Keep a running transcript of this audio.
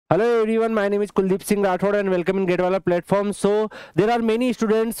Hello everyone, my name is 𝐂𝐤𝐧𝐤𝐬 Rathod and welcome in GateWala platform. So there are many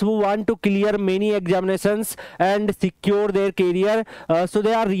students who want to clear many examinations and secure their career. So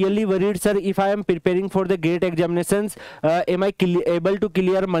they are really worried, sir, if I am preparing for the GATE examinations, am I able to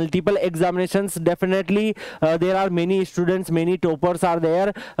clear multiple examinations? Definitely there are many students, many toppers are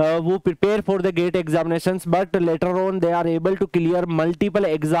there who prepare for the GATE examinations, but later on they are able to clear multiple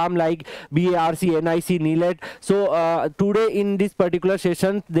exam like BARC, NIC, NILET. So today in this particular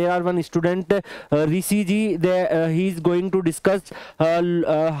session there are one student RISHI ji. He is going to discuss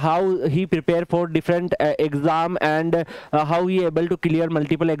how he prepare for different exam and how he able to clear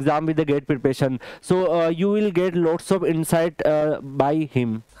multiple exam with the GATE preparation. So you will get lots of insight by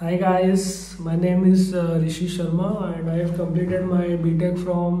him. Hi guys, my name is Rishi Sharma and I have completed my BTech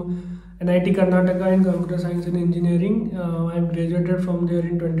from NIT Karnataka in Computer Science and Engineering. I have graduated from there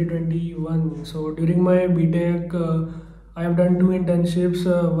in 2021. So during my BTech, I have done 2 internships,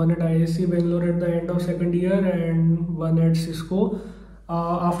 one at ISC Bangalore at the end of second year and one at Cisco.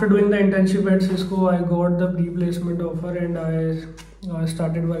 After doing the internship at Cisco, I got the pre-placement offer and I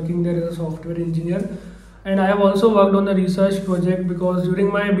started working there as a software engineer. And I have also worked on a research project because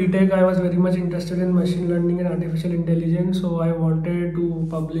during my BTech I was very much interested in machine learning and artificial intelligence. So I wanted to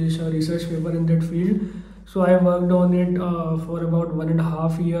publish a research paper in that field. So I worked on it for about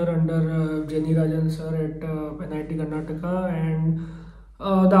 1.5 years under Jenny Rajan sir at NIT Karnataka, and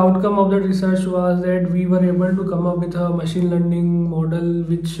the outcome of that research was that we were able to come up with a machine learning model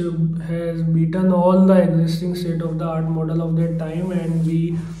which has beaten all the existing state-of-the-art model of that time, and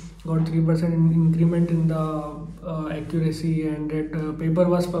we got 3% increment in the accuracy, and that paper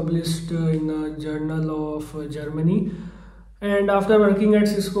was published in a journal of Germany. And after working at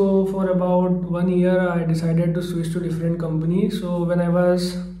Cisco for about 1 year, I decided to switch to different companies. So when I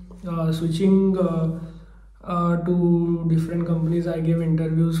was switching to different companies, I gave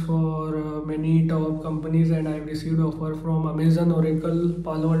interviews for many top companies, and I received offer from Amazon, Oracle,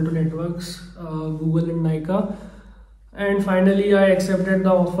 Palo Alto Networks, Google and NIC. And finally I accepted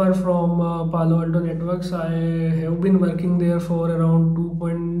the offer from Palo Alto Networks. I have been working there for around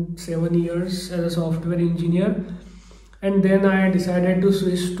 2.7 years as a software engineer. And then I decided to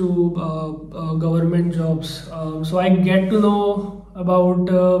switch to government jobs. So I get to know about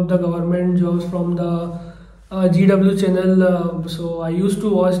the government jobs from the GW channel. So I used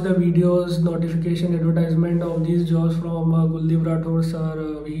to watch the videos, notification, advertisement of these jobs from 𝐂𝐤𝐧𝐤𝐬 Rathod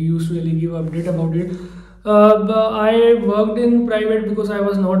sir. He used to really give update about it. I worked in private because I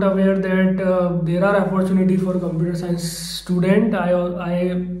was not aware that there are opportunity for computer science student. I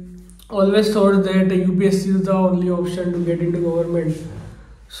always thought that UPSC is the only option to get into government.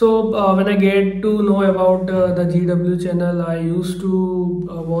 So when I get to know about the GW channel, I used to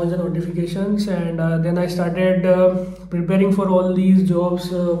watch the notifications, and then I started preparing for all these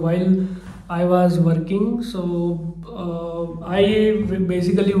jobs while I was working. So I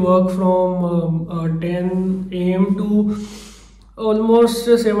basically work from 10 AM to almost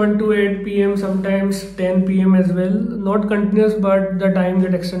 7 to 8 PM, sometimes 10 PM as well. Not continuous, but the time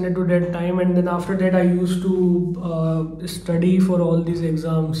get extended to that time, and then after that I used to study for all these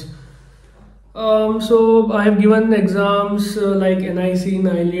exams. So I have given exams like NIC,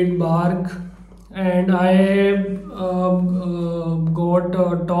 NILET, BARC, and I got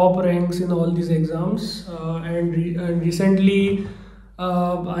top ranks in all these exams. And recently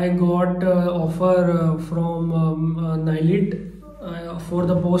I got offer from NILET for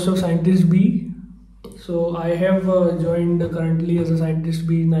the post of Scientist B. So I have joined currently as a Scientist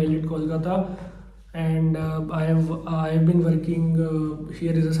B in NILET Kolkata, and I have been working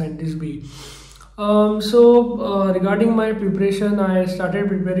here as a Scientist B. Regarding my preparation, I started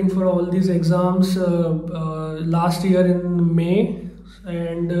preparing for all these exams last year in May,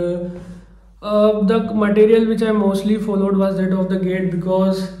 and the material which I mostly followed was that of the GATE,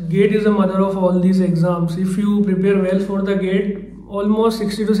 because GATE is the mother of all these exams. If you prepare well for the GATE, almost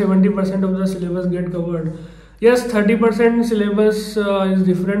 60 to 70% of the syllabus get covered. Yes, 30% syllabus is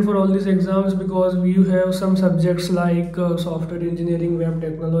different for all these exams because we have some subjects like software engineering, web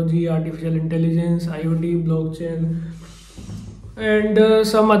technology, artificial intelligence, IoT, blockchain, and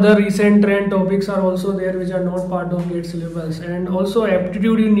some other recent trend topics are also there which are not part of GATE syllabus. And also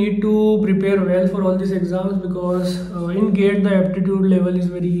aptitude, you need to prepare well for all these exams because in GATE the aptitude level is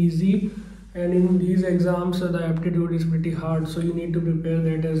very easy, and in these exams the aptitude is pretty hard, so you need to prepare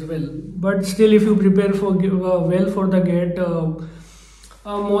that as well. But still, if you prepare for well for the GATE,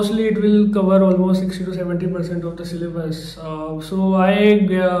 mostly it will cover almost 60 to 70% of the syllabus. So I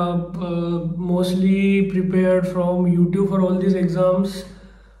mostly prepared from YouTube for all these exams.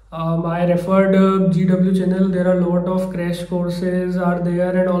 I referred GW channel. There are a lot of crash courses are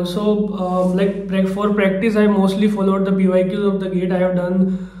there, and also for practice I mostly followed the PYQs of the GATE. I have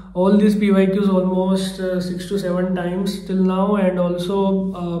done all these PYQs almost 6 to 7 times till now, and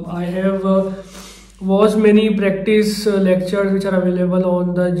also I have watched many practice lectures which are available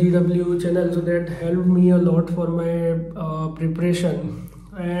on the GW channel, so that helped me a lot for my preparation.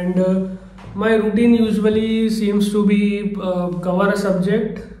 And my routine usually seems to be cover a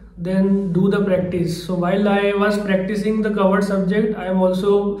subject, then do the practice. So while I was practicing the covered subject, I am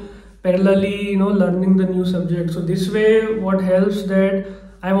also parallelly learning the new subject. So this way what helps that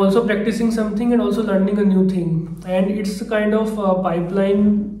I am also practicing something and also learning a new thing, and it's a kind of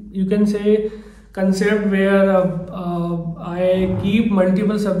pipeline, you can say, concept where I keep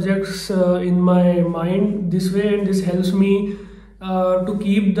multiple subjects in my mind this way, and this helps me to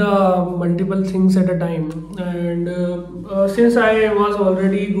keep the multiple things at a time. And since I was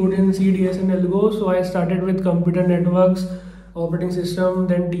already good in C, DS and Algo, so I started with computer networks, operating system,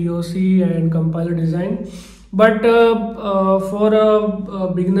 then TOC and compiler design. But for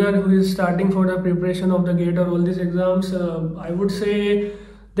a beginner who is starting for the preparation of the GATE or all these exams, I would say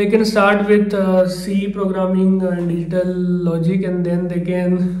they can start with C programming and digital logic, and then they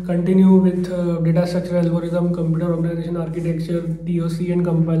can continue with data structure algorithm, computer organization architecture, TOC and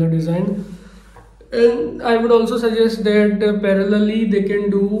compiler design. And I would also suggest that parallelly they can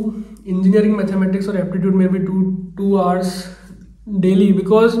do engineering mathematics or aptitude, maybe 2 hours daily,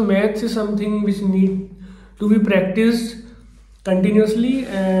 because maths is something which need to be practiced continuously,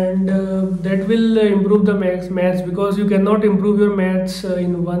 and that will improve the maths, because you cannot improve your maths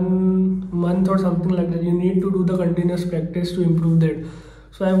in 1 month or something like that. You need to do the continuous practice to improve that.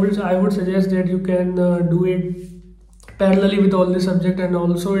 So I would suggest that you can do it parallelly with all the subject, and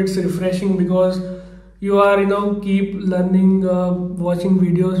also it's refreshing because you are keep learning, watching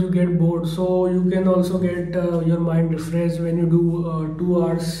videos, you get bored, so you can also get your mind refreshed when you do 2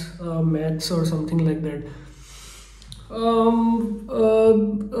 hours maths or something like that.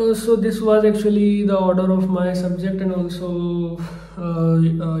 So this was actually the order of my subject, and also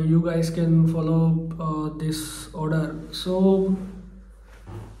you guys can follow this order. So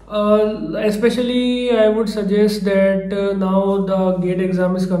especially I would suggest that now the GATE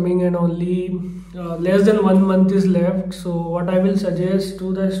exam is coming and only less than 1 month is left. So what I will suggest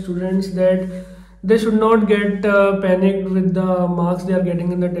to the students that they should not get panicked with the marks they are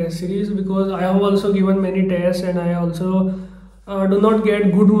getting in the test series, because I have also given many tests and I also do not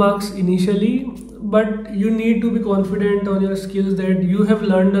get good marks initially, but you need to be confident on your skills that you have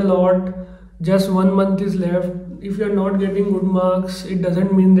learned a lot. Just 1 month is left. If you are not getting good marks, it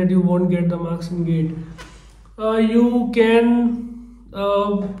doesn't mean that you won't get the marks in GATE. You can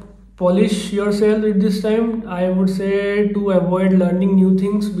polish yourself at this time. I would say to avoid learning new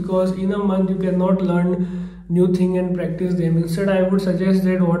things, because in a month you cannot learn new thing and practice them. Instead, I would suggest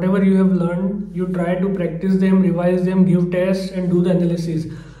that whatever you have learned, you try to practice them, revise them, give tests and do the analysis.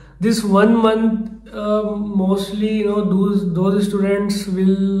 This 1 month mostly those students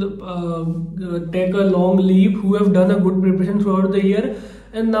will take a long leap who have done a good preparation throughout the year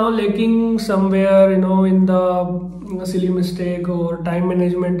and now lacking somewhere in the silly mistake or time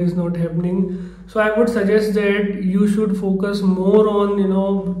management is not happening. So I would suggest that you should focus more on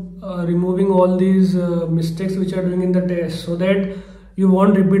removing all these mistakes which are doing in the test, so that you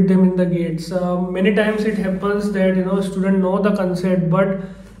won't repeat them in the gates. Many times it happens that student know the concept, but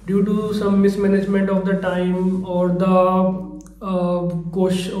due to some mismanagement of the time or the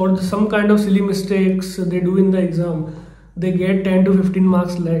question or some kind of silly mistakes they do in the exam, they get 10 to 15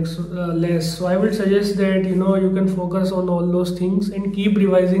 marks less. So I will suggest that you can focus on all those things and keep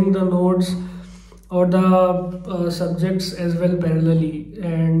revising the notes or the subjects as well parallelly.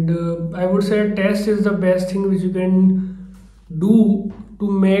 And I would say test is the best thing which you can do to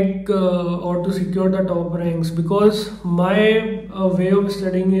make or to secure the top ranks, because my way of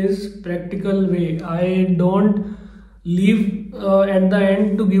studying is practical way. I don't leave at the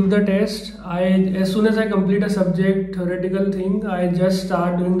end to give the test. As soon as I complete a subject theoretical thing, I just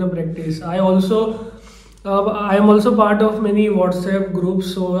start doing the practice. I am also part of many WhatsApp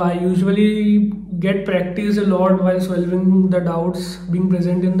groups, so I usually get practice a lot while solving the doubts being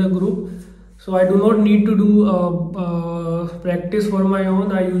present in the group. So I do not need to do practice for my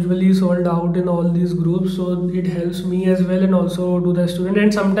own. I usually solve out in all these groups, so it helps me as well and also to the student.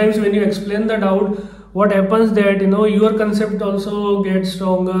 And sometimes when you explain the doubt, what happens that your concept also gets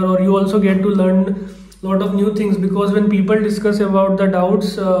stronger, or you also get to learn a lot of new things, because when people discuss about the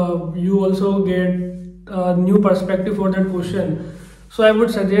doubts, you also get a new perspective for that question. So I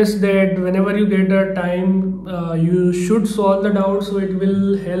would suggest that whenever you get a time, you should solve the doubt, so it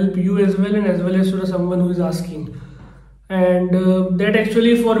will help you as well, and as well as to the someone who is asking. And that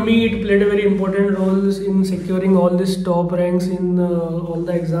actually for me it played a very important role in securing all these top ranks in all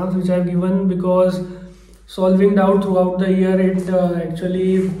the exams which I've given, because solving doubt throughout the year, it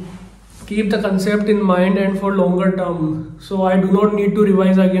actually keep the concept in mind and for longer term. So I do not need to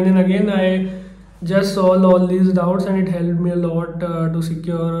revise again and again. I just solved all these doubts, and it helped me a lot to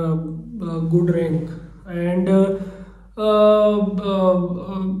secure a good rank. And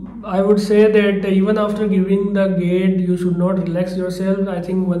I would say that even after giving the gate, you should not relax yourself. I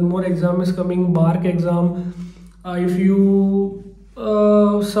think one more exam is coming, BARC exam. If you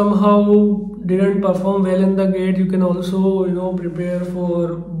somehow didn't perform well in the gate, you can also prepare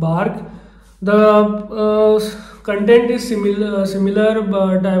for BARC. The content is similar,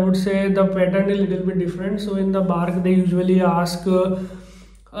 but I would say the pattern is a little bit different. So in the BARC, they usually ask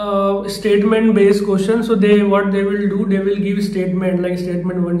statement based questions. So what they will do, they will give statement like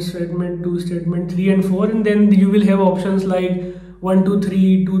statement 1, statement 2, statement 3 and 4, and then you will have options like 1 2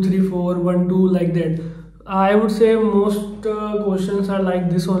 3, 2 3 4, 1 2, like that. I would say most questions are like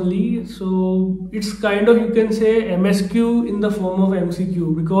this only. So it's kind of, you can say, MSQ in the form of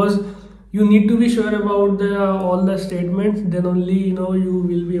MCQ, because you need to be sure about all the statements. Then only you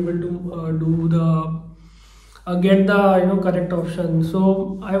will be able to do the get the correct option.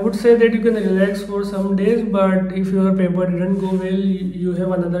 So I would say that you can relax for some days, but if your paper didn't go well, you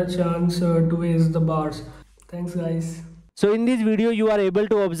have another chance to ace the bars. Thanks guys. So in this video, you are able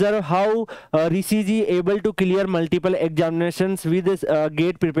to observe how RISHI is able to clear multiple examinations with this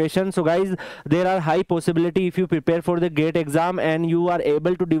GATE preparation. So guys, there are high possibility if you prepare for the GATE exam and you are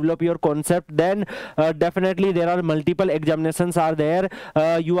able to develop your concept, then definitely there are multiple examinations are there.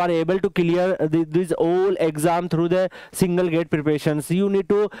 You are able to clear this whole exam through the single GATE preparations. You need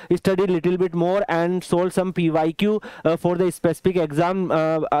to study little bit more and solve some PYQ for the specific exam.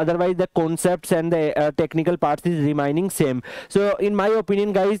 Otherwise, the concepts and the technical parts is remaining same. So in my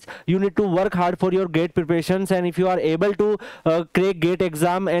opinion guys, you need to work hard for your GATE preparations, and if you are able to crack GATE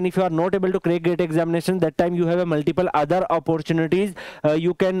exam, and if you are not able to crack GATE examination, that time you have a multiple other opportunities.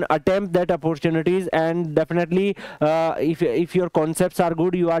 You can attempt that opportunities, and definitely if your concepts are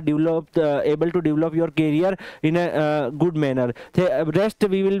good, you are able to develop your career in a good manner. The rest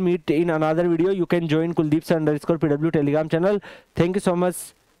we will meet in another video. You can join 𝐂𝐤𝐬𝐴_PW Telegram channel. Thank you so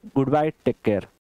much. Goodbye. Take care.